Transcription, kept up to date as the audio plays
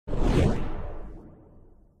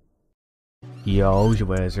Yo, it's your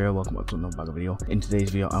boy Ezra, welcome back to another banger video. In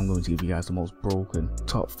today's video, I'm going to give you guys the most broken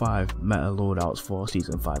top 5 meta loadouts for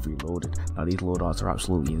Season 5 Reloaded. Now these loadouts are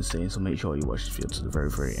absolutely insane, so make sure you watch this video to the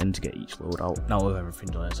very end to get each loadout. Now with everything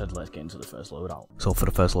done said, let's get into the first loadout. So for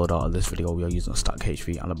the first loadout of this video, we are using a stack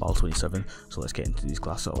HV and a BAL 27, so let's get into these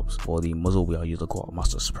class setups. For the muzzle, we are using a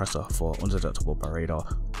quartermaster suppressor for undetectable by radar,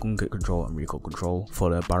 gun kick control and recoil control.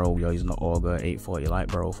 For the barrel, we are using the auger 840 light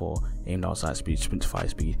barrel for aimed outside speed, sprint to fire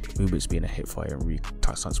speed, movement speed and hip fire and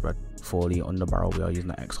tax spread. For the underbarrel, we are using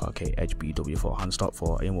the XRK Edge BW for hand stop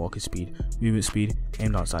for aim walking speed, movement speed,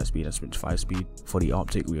 aimed outside speed and sprint to fire speed. For the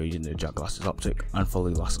optic, we are using the Jack Glasses optic, and for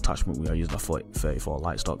the last attachment, we are using the 34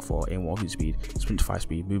 light stock for aim walking speed, sprint to fire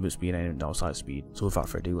speed, movement speed and aimed outside speed. So without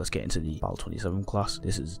further ado, let's get into the BAL 27 class.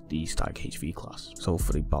 This is the stack HV class. So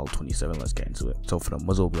for the BAL 27, let's get into it. So for the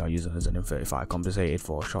muzzle, we are using a ZM35 compensated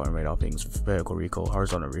for short and radar pings, vertical recoil,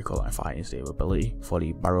 horizontal recoil and fighting stability. For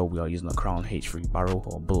the barrel, we are using the Crown H3 barrel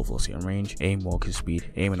for bullet velocity and range, aim walking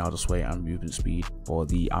speed, aiming out of sway and movement speed. For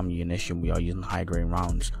the ammunition, we are using high grain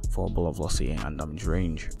rounds for bullet velocity and damage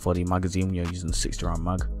range. For the magazine, we are using the 60 round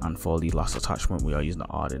mag, and for the last attachment, we are using the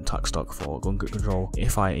Arden tack stock for gun kick control,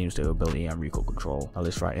 fire aim stability and recoil control. Now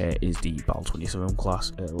this right here is the BAL 27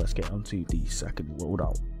 class. Let's get onto the second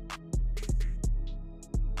loadout.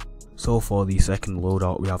 So for the second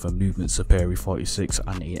loadout, we have a movement Superi 46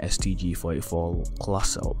 and a STG 44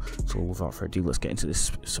 class setup. So without further ado, let's get into this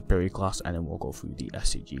Superi class and then we'll go through the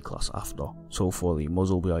STG class after. So for the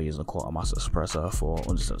muzzle, we are using a quartermaster suppressor for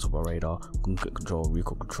undetectable radar, gun kick control,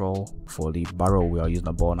 recoil control. For the barrel, we are using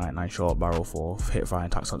a ball 99 short barrel for hip fire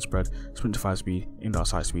and tax spread, sprint to fire speed, aimed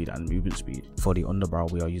outside speed and movement speed. For the underbarrel,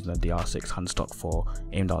 we are using a DR6 hand stock for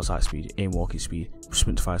aimed outside speed, aim walking speed,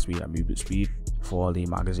 sprint to fire speed and movement speed. For the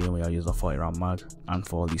magazine, we are using a 40 round mag, and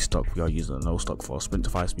for the stock, we are using a no stock for sprint to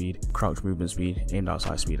fire speed, crouch movement speed, aimed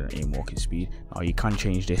outside speed and aim walking speed. Now you can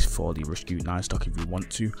change this for the Rescue 9 stock if you want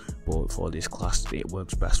to, but for this class it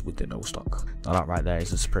works best with the no stock. Now that right there is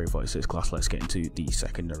the Superi 46 class. Let's get into the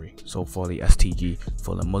secondary. So for the STG,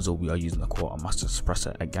 for the muzzle, we are using a quartermaster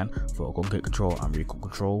suppressor again for gun kick control and recoil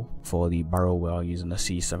control. For the barrel, we are using a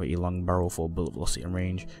C70 long barrel for bullet velocity and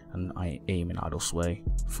range and aim and idle sway.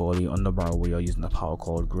 For the underbarrel, we are using the power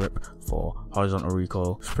cord grip for horizontal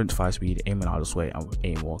recoil, sprint to fire speed, aim and idle sway and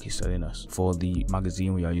aim walking steadiness. For the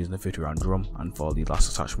magazine, we are using the 50 round drum, and for the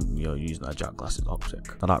last attachment, we are using a Jack Glasses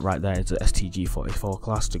optic. Now that right there is the STG 44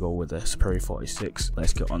 class to go with the Superi 46.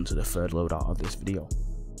 Let's get on to the third loadout of this video.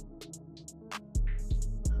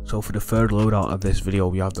 So for the third loadout of this video,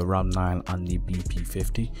 we have the Ram 9 and the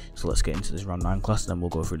BP50. So let's get into this Ram 9 class, then we'll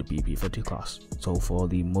go through the BP50 class. So for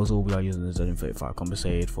the muzzle, we are using the ZM35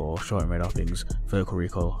 compensated for short and radar pings, vertical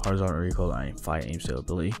recoil, horizontal recoil and fire aim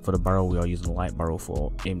stability. For the barrel, we are using the light barrel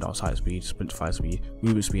for aimed outside speed, sprint to fire speed,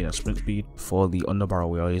 movement speed and sprint speed. For the underbarrel,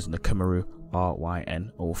 we are using the Kamaru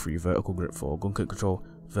RYN03 vertical grip for gun kick control,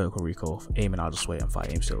 vertical recoil, aim and idle sway and fire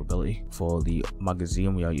aim stability. For the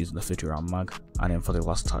magazine, we are using the 50 round mag, and then for the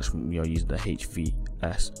last attachment, we are using the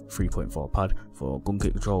HVS 3.4 pad for gun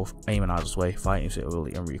kick control, aim and idle sway, fire aim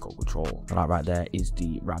stability and recoil control. And that right there is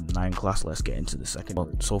the Ram 9 class. Let's get into the second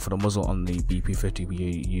one. So for the muzzle on the BP50, we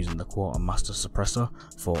are using the quartermaster suppressor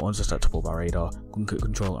for undetectable by radar, gun kick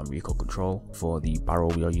control and recoil control. For the barrel,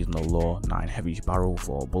 we are using the Law 9 heavy barrel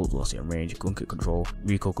for bullet velocity and range, gun kick control,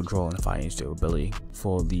 recoil control and fire aim stability.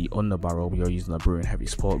 For the underbarrel, we are using the Bruin heavy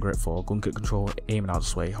support grip for gun kick control, aim and out of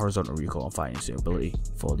sway, horizontal recoil and fire aim stability.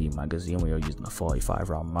 For the magazine, we are using a 45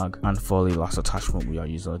 round mag, and for the last attachment, we are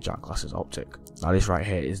using a Jack Glasses optic. Now this right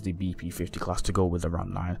here is the BP50 class to go with the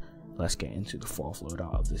Ram 9. Let's get into the fourth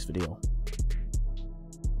loadout of this video.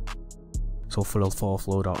 So for the fourth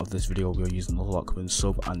loadout of this video, we are using the Lockman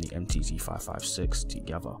sub and the MTZ556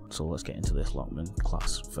 together. So let's get into this Lockman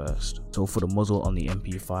class first. So for the muzzle on the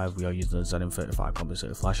MP5, we are using the ZM35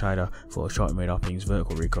 compensated flash hider for short and radar pings,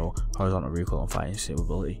 vertical recoil, horizontal recoil and fire aim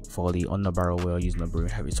stability. For the underbarrel, we are using the Bruin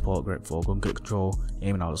heavy support grip for gun kick control,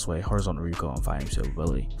 aim and out of sway, horizontal recoil and fire aim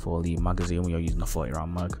stability. For the magazine, we are using the 40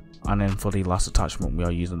 round mag. And then for the last attachment, we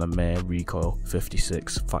are using the META Recoil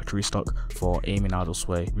 56 factory stock for aiming idle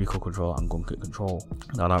sway, recoil control and gun kick control.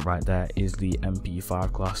 Now that right there is the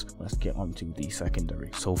MP5 class. Let's get on to the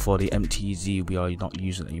secondary. So for the MTZ, we are not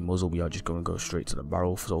using a muzzle, we are just going to go straight to the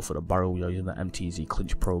barrel. So for the barrel, we are using the MTZ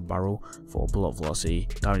Clinch Pro barrel for bullet velocity,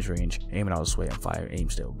 damage range, aiming idle sway and fire aim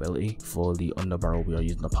stability. For the underbarrel, we are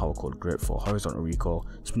using the power cord grip for horizontal recoil,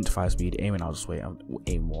 sprint to fire speed, aiming idle sway and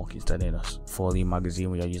aim walking steadiness. For the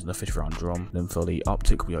magazine, we are using the 50 round drum. Then for the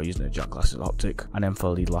optic, we are using the Jack Glasses optic, and then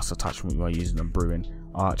for the last attachment, we are using the Bruin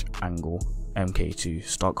Arch Angle MK2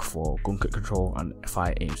 stock for gun kick control and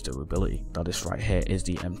fire aim stability. Now this right here is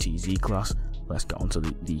the MTZ class. let's get on to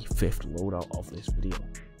the fifth loadout of this video.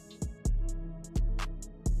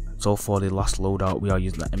 So for the last loadout, we are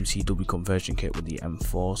using the MCW conversion kit with the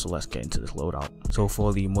M4, so let's get into this loadout. So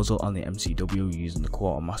for the muzzle on the MCW, we're using the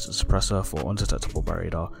quartermaster suppressor for undetectable bar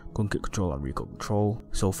radar, gun kick control and recoil control.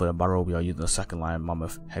 So for the barrel, we are using the second line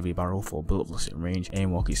mammoth heavy barrel for bullet velocity and range,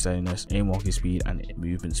 aim walking steadiness, aim walking speed and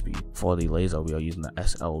movement speed. For the laser, we are using the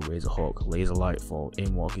SL Razor Hawk laser light for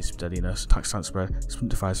aim walking steadiness, attack stance spread,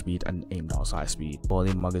 sprint to fire speed and aim down sight speed. For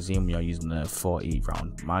the magazine, we are using the 40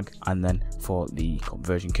 round mag, and then for the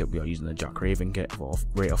conversion kit, we are using the Jack Raven kit for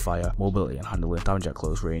rate of fire, mobility and handling, damage at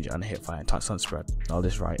close range and hip fire and attack stance spread. Now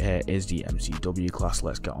this right here is the MCW class.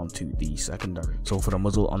 Let's get on to the secondary. So for the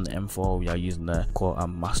muzzle on the M4, we are using the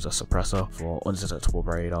quartermaster suppressor for undetectable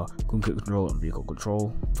bar radar, gun kick control and recoil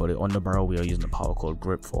control. For the underbarrel, we are using the power cord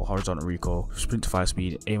grip for horizontal recoil, sprint to fire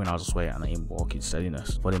speed, aim and out of sway and aim walking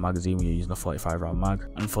steadiness. For the magazine, we are using the 45 round mag,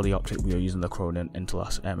 and for the optic, we are using the Cronin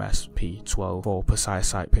Interlast MSP12 for precise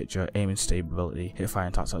sight picture, aiming stability, hip fire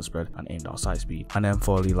and attack stance spread and aim down sight speed. And then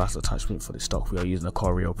for the last attachment for the stock, we are using the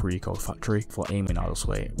Corio Perico Factory for aiming out of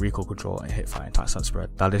sway, recoil control and hip fire and attack stance spread.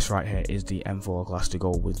 Now this right here is the M4 class to go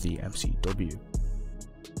with the MCW.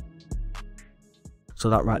 So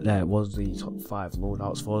that right there was the top 5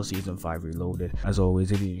 loadouts for season 5 reloaded. As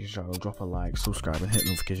always, if you enjoyed the channel, drop a like, subscribe and hit the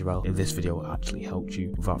notification bell if this video actually helped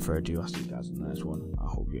you. Without further ado, I'll see you guys in the next one. I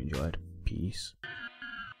hope you enjoyed. Peace.